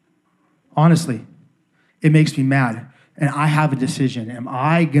mad. Honestly, it makes me mad. And I have a decision. Am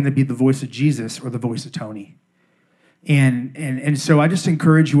I going to be the voice of Jesus or the voice of Tony? And so I just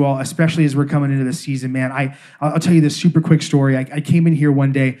encourage you all, especially as we're coming into this season, man. I'll tell you this super quick story. I came in here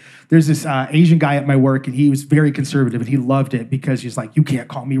one day. There's this Asian guy at my work, and he was very conservative, and he loved it because he's like, you can't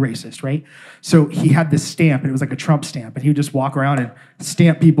call me racist, right? So he had this stamp, and it was like a Trump stamp, and he would just walk around and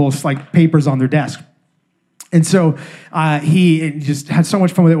stamp people's like papers on their desk. And so he just had so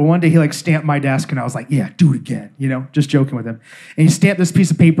much fun with it. Well, one day he stamped my desk, and I was like, yeah, do it again, just joking with him. And he stamped this piece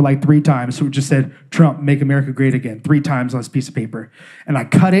of paper 3 times. So it just said, Trump, make America great again, 3 times on this piece of paper. And I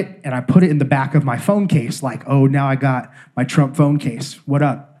cut it, and I put it in the back of my phone case, oh, now I got my Trump phone case. What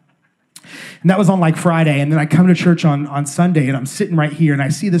up? And that was on Friday. And then I come to church on Sunday, and I'm sitting right here, and I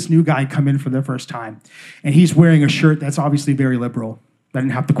see this new guy come in for the first time. And he's wearing a shirt that's obviously very liberal. I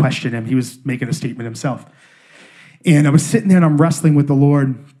didn't have to question him. He was making a statement himself. And I was sitting there and I'm wrestling with the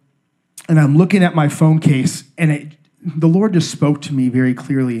Lord, and I'm looking at my phone case, and the Lord just spoke to me very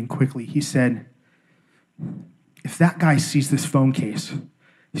clearly and quickly. He said, if that guy sees this phone case,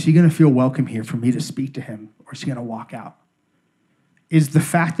 is he going to feel welcome here for me to speak to him, or is he going to walk out? Is the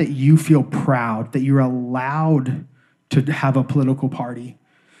fact that you feel proud, that you're allowed to have a political party,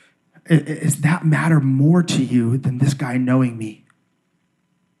 does that matter more to you than this guy knowing me?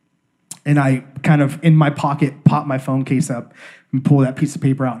 And I kind of, in my pocket, popped my phone case up and pulled that piece of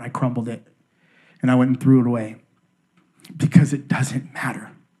paper out, and I crumbled it. And I went and threw it away because it doesn't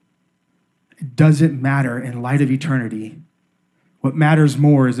matter. It doesn't matter in light of eternity. What matters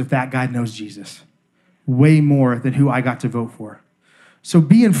more is if that guy knows Jesus, way more than who I got to vote for. So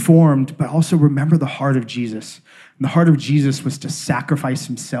be informed, but also remember the heart of Jesus. And the heart of Jesus was to sacrifice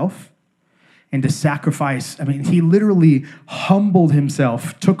himself. And to sacrifice, he literally humbled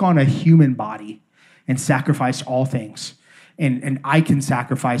himself, took on a human body, and sacrificed all things. And I can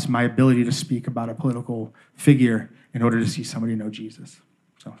sacrifice my ability to speak about a political figure in order to see somebody know Jesus.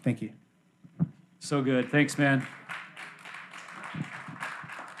 So thank you. So good. Thanks, man.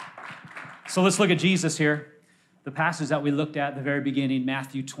 So let's look at Jesus here. The passage that we looked at the very beginning,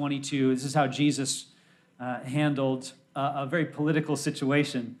 Matthew 22. This is how Jesus handled a very political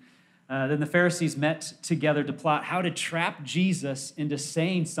situation. Then the Pharisees met together to plot how to trap Jesus into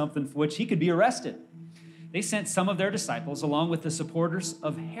saying something for which he could be arrested. They sent some of their disciples, along with the supporters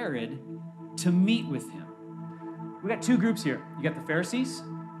of Herod, to meet with him. We got 2 groups here. You got the Pharisees,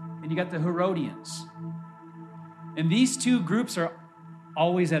 and you got the Herodians. And these 2 groups are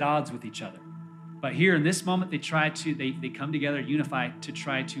always at odds with each other. But here in this moment, they come together, unify to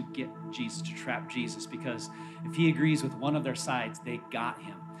try to get Jesus, to trap Jesus, because if he agrees with one of their sides, they got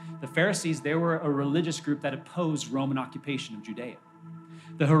him. The Pharisees, they were a religious group that opposed Roman occupation of Judea.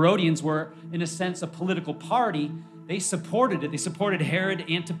 The Herodians were, in a sense, a political party. They supported it. They supported Herod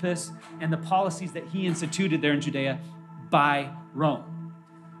Antipas and the policies that he instituted there in Judea by Rome.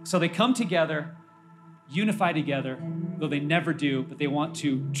 So they come together, unify together, though they never do, but they want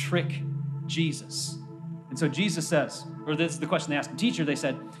to trick Jesus. And so Jesus says, or this is the question they asked him, teacher, they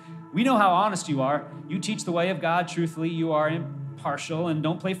said, we know how honest you are. You teach the way of God truthfully. You are impartial and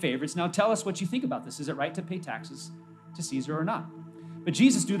don't play favorites. Now tell us what you think about this. Is it right to pay taxes to Caesar or not? But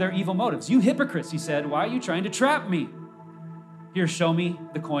Jesus knew their evil motives. You hypocrites, he said, why are you trying to trap me? Here, show me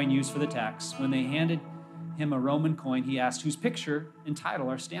the coin used for the tax. When they handed him a Roman coin, he asked whose picture and title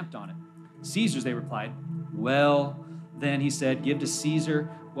are stamped on it. Caesar's, they replied. Well, then he said, give to Caesar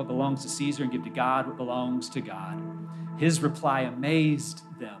what belongs to Caesar and give to God what belongs to God. His reply amazed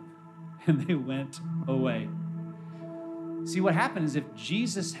them, and they went away. See, what happened is if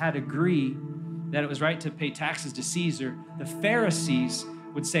Jesus had agreed that it was right to pay taxes to Caesar, the Pharisees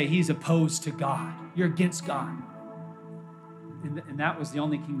would say he's opposed to God. You're against God. And that was the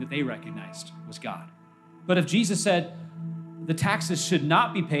only king that they recognized was God. But if Jesus said the taxes should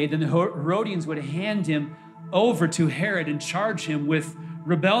not be paid, then the Herodians would hand him over to Herod and charge him with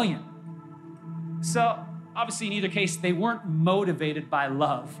rebellion. So obviously in either case, they weren't motivated by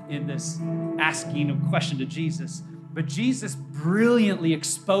love in this asking a question to Jesus. But Jesus brilliantly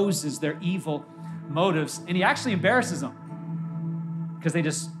exposes their evil motives, and he actually embarrasses them because they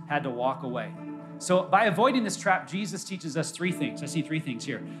just had to walk away. So by avoiding this trap, Jesus teaches us three things. I see three things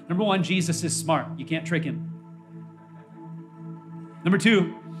here. Number one, Jesus is smart. You can't trick him. Number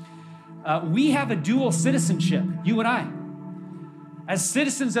two, we have a dual citizenship, you and I. As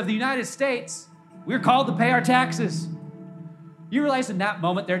citizens of the United States, we're called to pay our taxes. You realize in that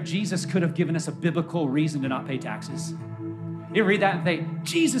moment there, Jesus could have given us a biblical reason to not pay taxes. You read that and think,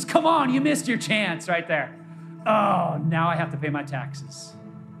 Jesus, come on, you missed your chance right there. Oh, now I have to pay my taxes.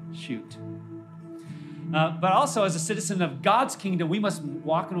 Shoot. But also as a citizen of God's kingdom, we must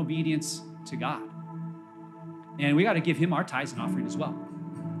walk in obedience to God. And we got to give him our tithes and offering as well.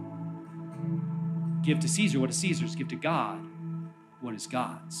 Give to Caesar what is Caesar's. Give to God what is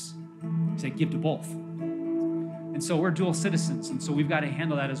God's. He said, give to both. And so we're dual citizens, and so we've got to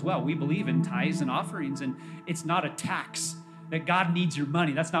handle that as well. We believe in tithes and offerings, and it's not a tax that God needs your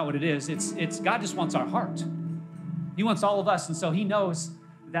money. That's not what it is. It's God just wants our heart. He wants all of us, and so he knows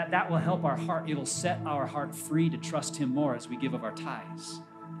that will help our heart. It'll set our heart free to trust him more as we give of our tithes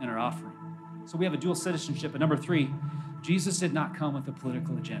and our offering. So we have a dual citizenship. And number three, Jesus did not come with a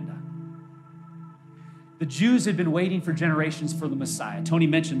political agenda. The Jews had been waiting for generations for the Messiah. Tony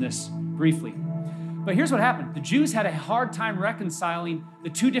mentioned this briefly. But here's what happened. The Jews had a hard time reconciling the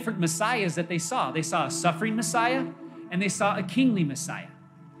two different messiahs that they saw. They saw a suffering Messiah and they saw a kingly Messiah.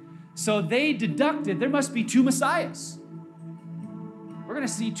 So they deducted there must be two messiahs. We're going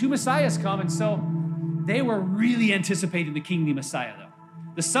to see two messiahs come. And so they were really anticipating the kingly Messiah, though.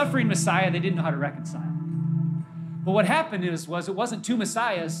 The suffering Messiah, they didn't know how to reconcile. But what happened was it wasn't two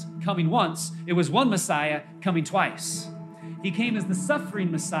messiahs coming once. It was one Messiah coming twice. He came as the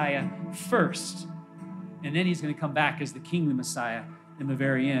suffering Messiah first. And then he's going to come back as the kingly Messiah in the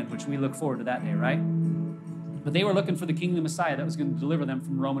very end, which we look forward to that day, right? But they were looking for the kingly Messiah that was going to deliver them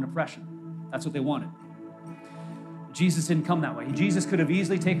from Roman oppression. That's what they wanted. Jesus didn't come that way. Jesus could have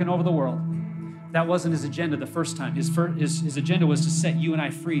easily taken over the world. That wasn't his agenda the first time. His agenda was to set you and I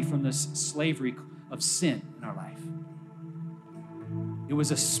free from this slavery of sin in our life. It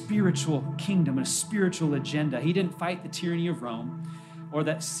was a spiritual kingdom, a spiritual agenda. He didn't fight the tyranny of Rome or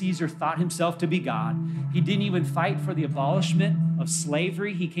that Caesar thought himself to be God. He didn't even fight for the abolishment of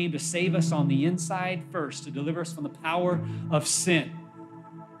slavery. He came to save us on the inside first, to deliver us from the power of sin.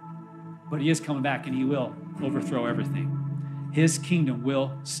 But he is coming back and he will overthrow everything. His kingdom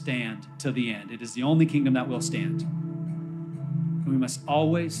will stand to the end. It is the only kingdom that will stand. And we must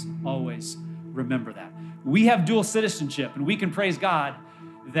always, always remember that. We have dual citizenship, and we can praise God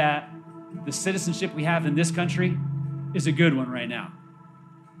that the citizenship we have in this country is a good one right now.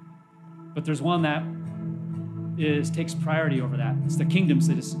 But there's one that takes priority over that. It's the kingdom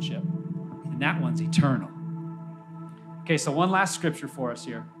citizenship, and that one's eternal. Okay, so one last scripture for us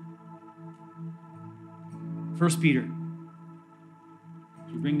here. 1 Peter.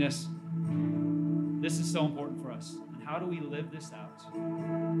 We bring this. This is so important for us. And how do we live this out?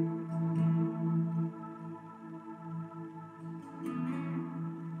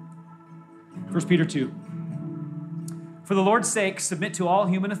 1 Peter 2. For the Lord's sake, submit to all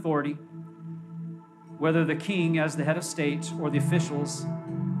human authority, whether the king as the head of state or the officials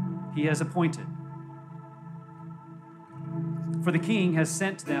he has appointed. For the king has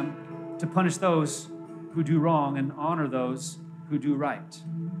sent them to punish those who do wrong and honor those who do right.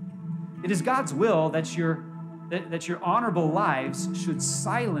 It is God's will that your honorable lives should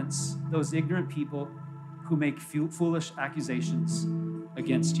silence those ignorant people who make foolish accusations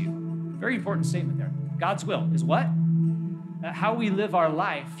against you. Very important statement there. God's will is what? That how we live our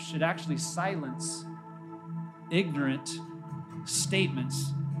life should actually silence ignorant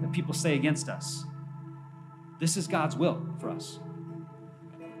statements that people say against us. This is God's will for us.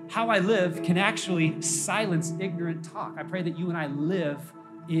 How I live can actually silence ignorant talk. I pray that you and I live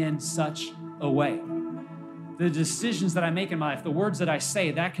in such a way. The decisions that I make in my life, the words that I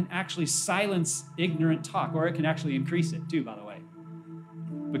say, that can actually silence ignorant talk, or it can actually increase it too, by the way.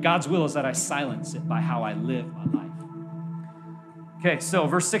 But God's will is that I silence it by how I live my life. Okay, so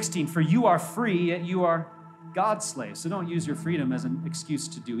verse 16, for you are free, yet you are God's slaves. So don't use your freedom as an excuse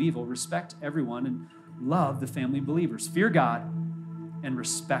to do evil. Respect everyone and love the family of believers. Fear God and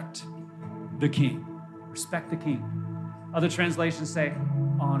respect the king. Respect the king. Other translations say,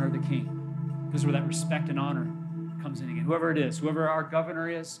 honor the king. This is where that respect and honor comes in again. Whoever it is, whoever our governor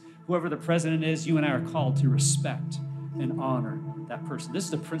is, whoever the president is, you and I are called to respect and honor that person. This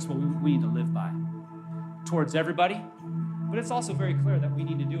is a principle we need to live by towards everybody, but it's also very clear that we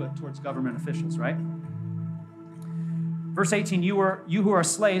need to do it towards government officials, right? Verse 18, you who are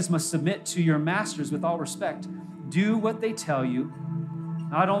slaves must submit to your masters with all respect. Do what they tell you,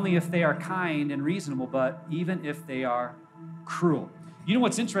 not only if they are kind and reasonable, but even if they are cruel. You know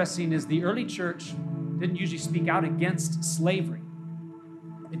what's interesting is the early church didn't usually speak out against slavery.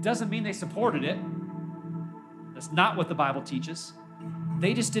 It doesn't mean they supported it. That's not what the Bible teaches.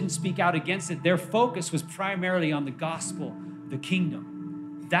 They just didn't speak out against it. Their focus was primarily on the gospel, the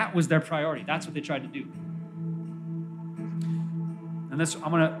kingdom. That was their priority. That's what they tried to do. And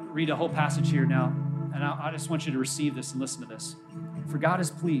I'm going to read a whole passage here now, and I just want you to receive this and listen to this. For God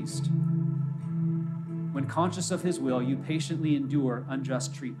is pleased when, conscious of his will, you patiently endure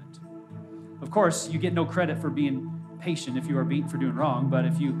unjust treatment. Of course, you get no credit for being patient if you are beaten for doing wrong, but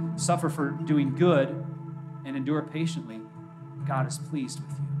if you suffer for doing good and endure patiently, God is pleased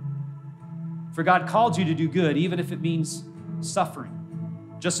with you. For God called you to do good, even if it means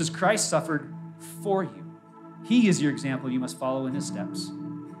suffering, just as Christ suffered for you. He is your example. You must follow in his steps.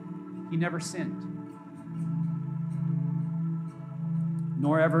 He never sinned,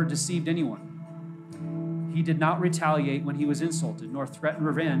 nor ever deceived anyone. He did not retaliate when he was insulted, nor threaten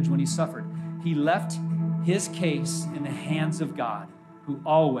revenge when he suffered. He left his case in the hands of God, who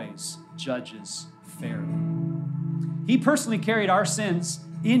always judges fairly. He personally carried our sins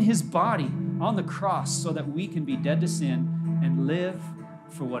in his body on the cross so that we can be dead to sin and live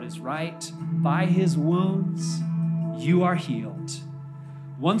for what is right. By his wounds, you are healed.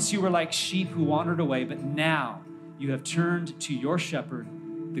 Once you were like sheep who wandered away, but now you have turned to your shepherd,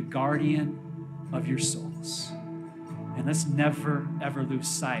 the guardian of your souls. And let's never, ever lose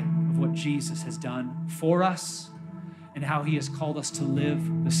sight of what Jesus has done for us and how he has called us to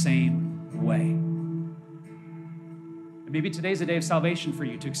live the same way. And maybe today's a day of salvation for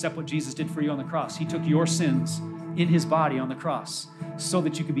you, to accept what Jesus did for you on the cross. He took your sins in his body on the cross so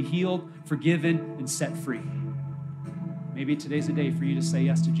that you could be healed, forgiven, and set free. Maybe today's a day for you to say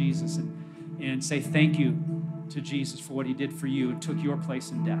yes to Jesus and say thank you to Jesus for what he did for you and took your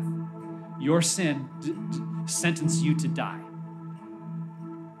place in death. Your sin sentenced you to die,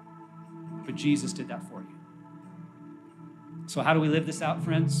 but Jesus did that for you. So how do we live this out,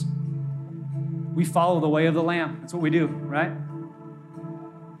 friends? We follow the way of the Lamb. That's what we do, right?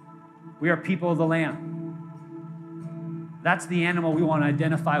 We are people of the Lamb. That's the animal we want to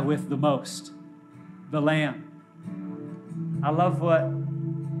identify with the most, the Lamb. I love what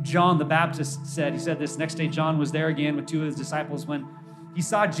John the Baptist said. He said this, next day John was there again with two of his disciples. When he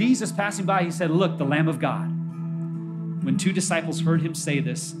saw Jesus passing by, he said, look, the Lamb of God. When two disciples heard him say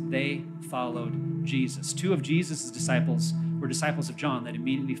this, they followed Jesus. Two of Jesus' disciples were disciples of John that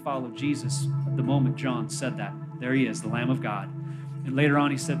immediately followed Jesus at the moment John said that. There he is, the Lamb of God. And later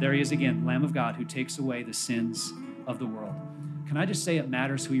on he said, there he is again, the Lamb of God who takes away the sins of the world. Can I just say it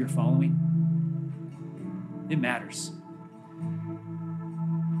matters who you're following? It matters.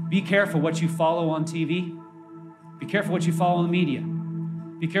 Be careful what you follow on TV. Be careful what you follow in the media.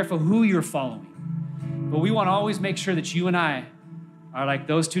 Be careful who you're following. But we want to always make sure that you and I are like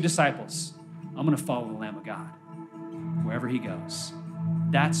those two disciples. I'm going to follow the Lamb of God wherever he goes.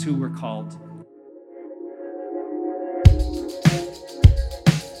 That's who we're called.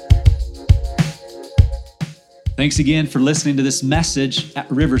 Thanks again for listening to this message at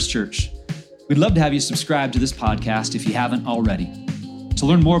Rivers Church. We'd love to have you subscribe to this podcast if you haven't already. To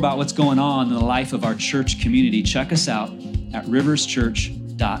learn more about what's going on in the life of our church community, check us out at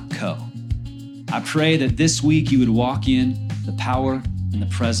riverschurch.co. I pray that this week you would walk in the power and the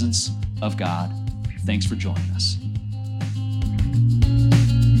presence of God. Thanks for joining us.